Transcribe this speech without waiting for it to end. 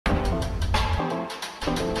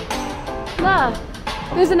Look,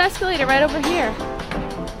 there's an escalator right over here.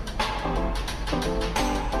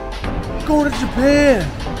 Going to Japan!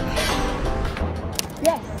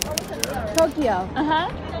 Yes. Tokyo. Uh-huh.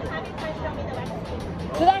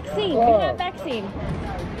 The vaccine. We have vaccine.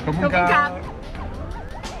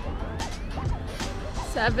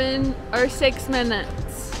 7 or 6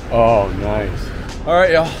 minutes. Oh, nice. All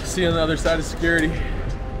right, y'all. See you on the other side of security. Made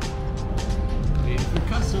it through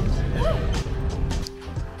customs.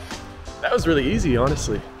 That was really easy,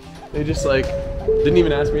 honestly. They just like didn't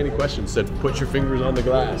even ask me any questions. Said, "Put your fingers on the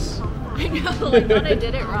glass." I know. Like, thought I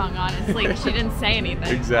did it wrong. Honestly, she didn't say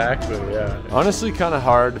anything. Exactly. Yeah. Honestly, kind of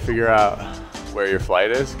hard to figure out where your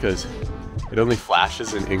flight is because it only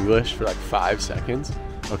flashes in English for like 5 seconds.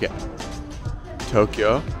 Okay.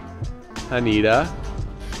 Tokyo, Haneda,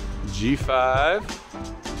 G5,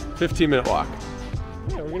 15-minute walk.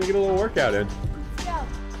 Yeah, we're gonna get a little workout in. Let's go.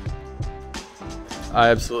 I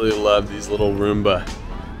absolutely love these little Roomba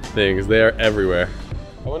things. They are everywhere.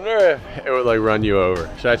 I wonder if it would like run you over.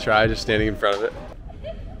 Should I try just standing in front of it?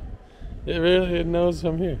 It knows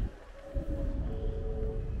I'm here.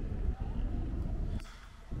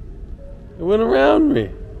 It went around me.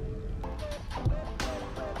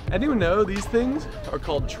 Anyone know these things are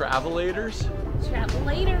called travelators?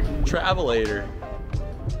 Travelator. Travelator.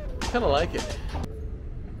 Kind of like it.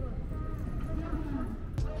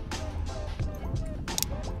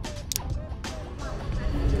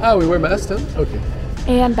 Oh, we wear masks then? Okay.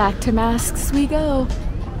 And back to masks we go.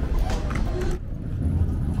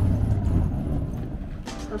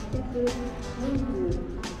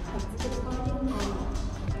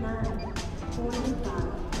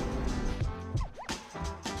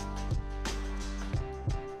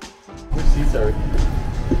 Which seats are we?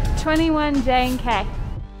 21 J and K.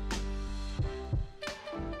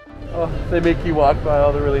 Oh, they make you walk by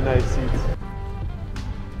all the really nice seats.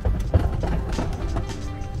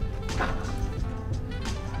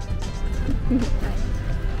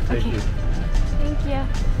 Thank you. Thank you.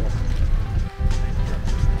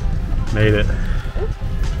 Made it.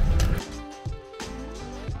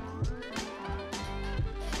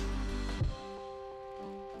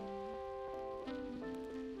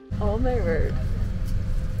 Oh my word.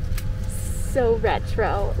 So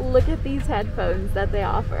retro. Look at these headphones that they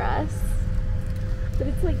offer us. But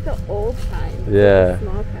it's like the old kind. Yeah. The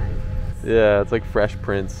small kind. Yeah, it's like Fresh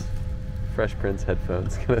Prince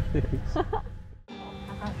headphones kind of things.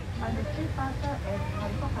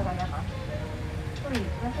 Please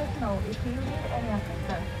let us know if you need any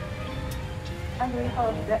assistance. And we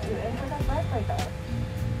hope that you enjoy the flight with us.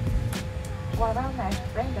 While our next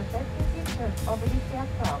bring the safety features of this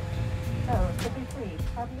aircraft. So, to be free,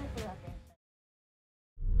 have your luggage.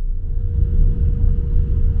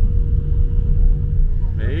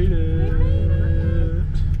 Made it.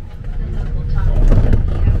 The local time in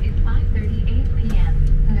Tokyo is 5:38 p.m.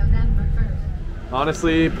 November 1st.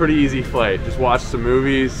 Honestly, pretty easy flight. Just watched some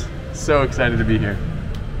movies. So excited to be here.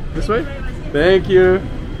 This way? Thank you.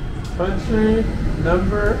 Country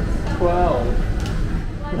number 12.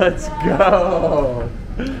 Let's go.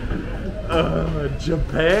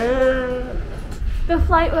 Japan. The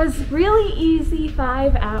flight was really easy,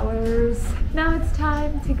 5 hours. Now it's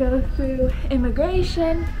time to go through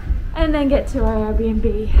immigration and then get to our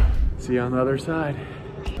Airbnb. See you on the other side.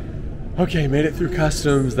 Okay, made it through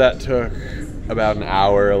customs. That took about an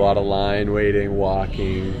hour, a lot of line waiting,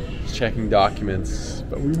 walking, checking documents,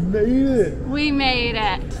 but we made it. We made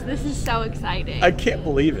it. This is so exciting. I can't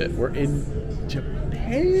believe it. We're in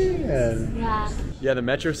Japan. Yeah. Yeah, the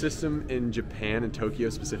metro system in Japan and Tokyo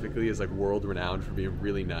specifically is like world renowned for being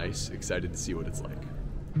really nice. Excited to see what it's like.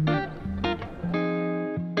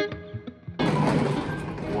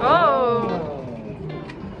 Oh.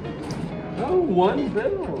 Oh, one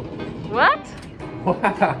bill. What?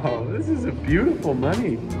 Wow, this is a beautiful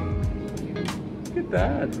money. Look at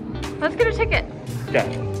that. Let's get a ticket. Yeah.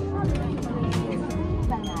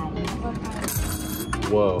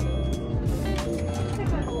 Whoa.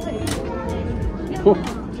 Whew.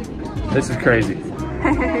 This is crazy.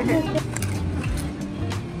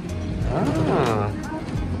 Ah.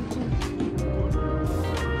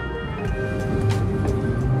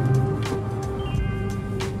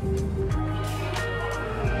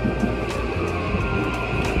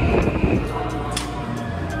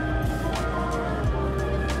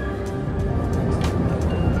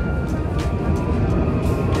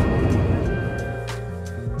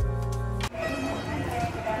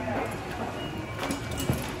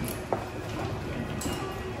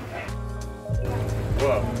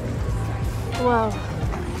 Whoa. Whoa.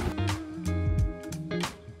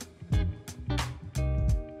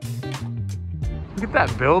 Look at that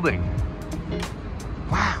building.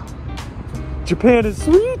 Wow. Japan is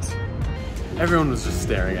sweet. Everyone was just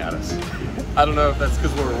staring at us. I don't know if that's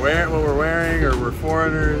because what we're wearing or we're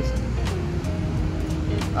foreigners.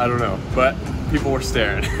 I don't know, but people were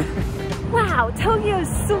staring. Wow, Tokyo's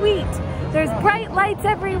sweet. There's bright lights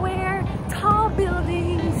everywhere, tall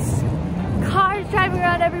buildings, cars driving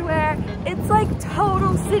around everywhere. It's like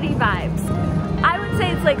total city vibes. I would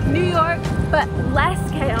say it's like New York, but less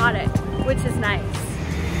chaotic, which is nice.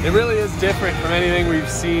 It really is different from anything we've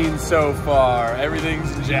seen so far.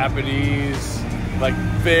 Everything's Japanese, like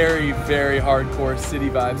very, very hardcore city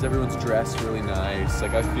vibes. Everyone's dressed really nice.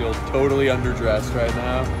 Like I feel totally underdressed right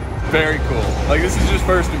now. Very cool. Like this is just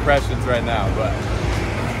first impressions right now, but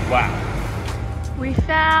wow. We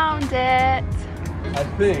found it. I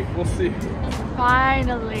think, we'll see.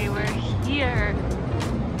 Finally, we're here.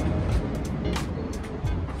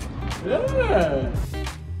 Yeah.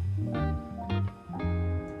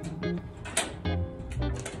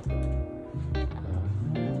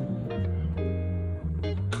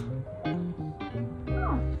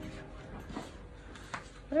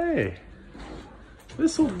 Hey,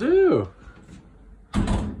 this'll do.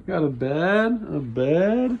 Got a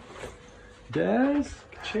bed, desk,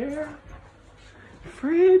 chair,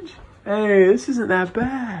 fridge. Hey, this isn't that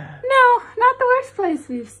bad. No, not the worst place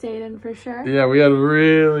we've stayed in for sure. Yeah, we had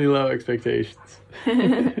really low expectations.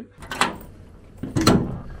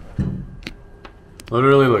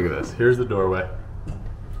 Literally, look at this. Here's the doorway.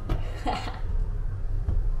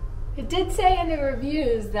 It did say in the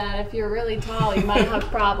reviews that if you're really tall, you might have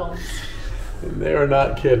problems. And they were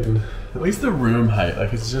not kidding. At least the room height,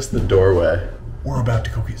 like it's just the doorway. We're about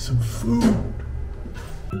to go get some food.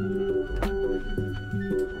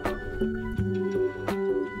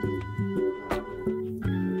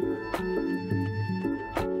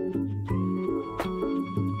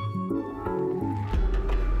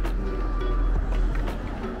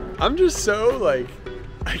 I'm just so like,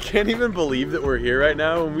 I can't even believe that we're here right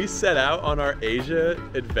now. When we set out on our Asia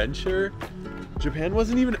adventure, Japan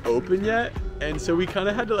wasn't even open yet. And so we kind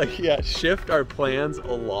of had to like, shift our plans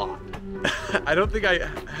a lot. I don't think I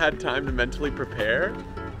had time to mentally prepare,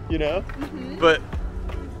 you know? But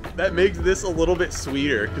that makes this a little bit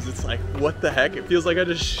sweeter because it's like, what the heck? It feels like I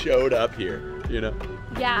just showed up here, you know?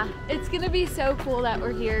 Yeah, it's gonna be so cool that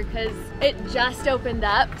we're here because it just opened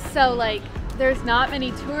up. So like, there's not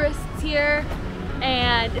many tourists here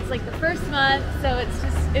and it's like the first month, so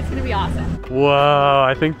it's gonna be awesome. Whoa,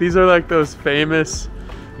 I think these are like those famous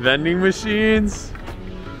vending machines.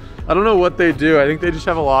 I don't know what they do. I think they just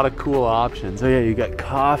have a lot of cool options. Oh yeah, you got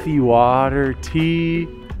coffee, water, tea.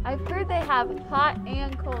 I've heard they have hot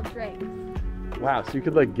and cold drinks. Wow, so you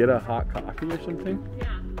could like get a hot coffee or something?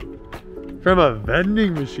 Yeah. From a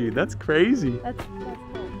vending machine, that's crazy. That's cool.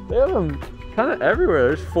 They have them kind of everywhere.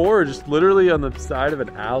 There's 4 just literally on the side of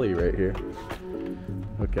an alley right here.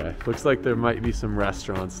 Okay, looks like there might be some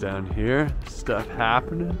restaurants down here. Stuff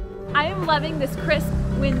happening. I am loving this crisp,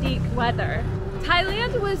 windy weather.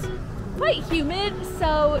 Thailand was quite humid,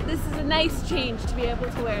 so this is a nice change to be able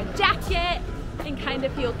to wear a jacket and kind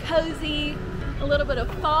of feel cozy. A little bit of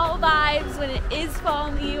fall vibes when it is fall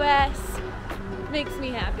in the US. Makes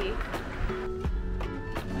me happy.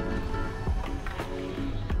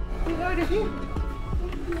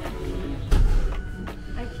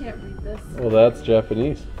 I can't read this. Well, that's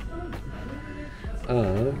Japanese.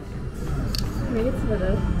 Maybe it's for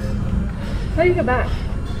this. How do you get back?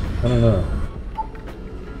 I don't know.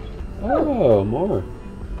 Oh, more.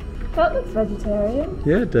 That looks vegetarian.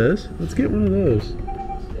 Yeah, it does. Let's get one of those.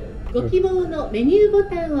 ご希望のメニューボ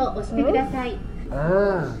タンを押してください。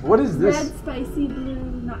 Ah, what is Red, this? spicy, blue,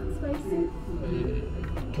 not spicy.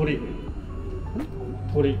 Tori.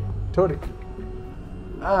 Tori.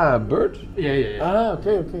 Ah, bird? Yeah. Ah,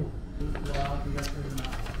 okay, okay.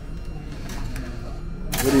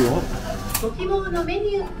 What do you want? ご希望のメ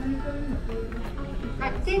ニュー。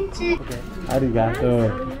発見中。 Arigato.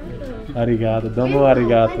 Arigato. Domo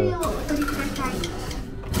arigato. お取りください。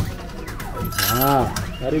 Ah,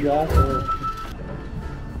 arigato.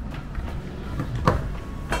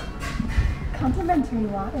 Complimentary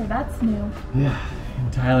water, that's new. Yeah, in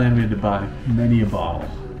Thailand we had to buy many a bottle.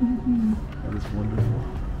 That is wonderful.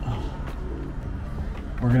 Oh.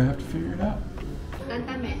 We're gonna have to figure it out. ワン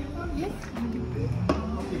タン麺。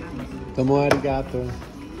 Domo arigato.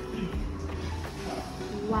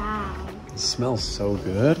 Wow, It smells so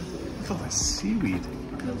good. Look at all that seaweed.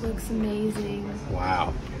 it looks amazing.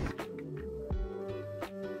 Wow.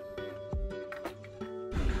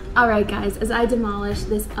 Alright guys, as I demolish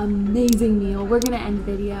this amazing meal, we're gonna end the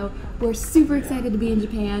video. We're super excited to be in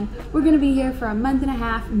Japan. We're gonna be here for a month and a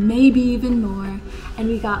half, maybe even more. and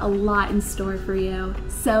we got a lot in store for you.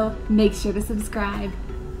 So make sure to subscribe.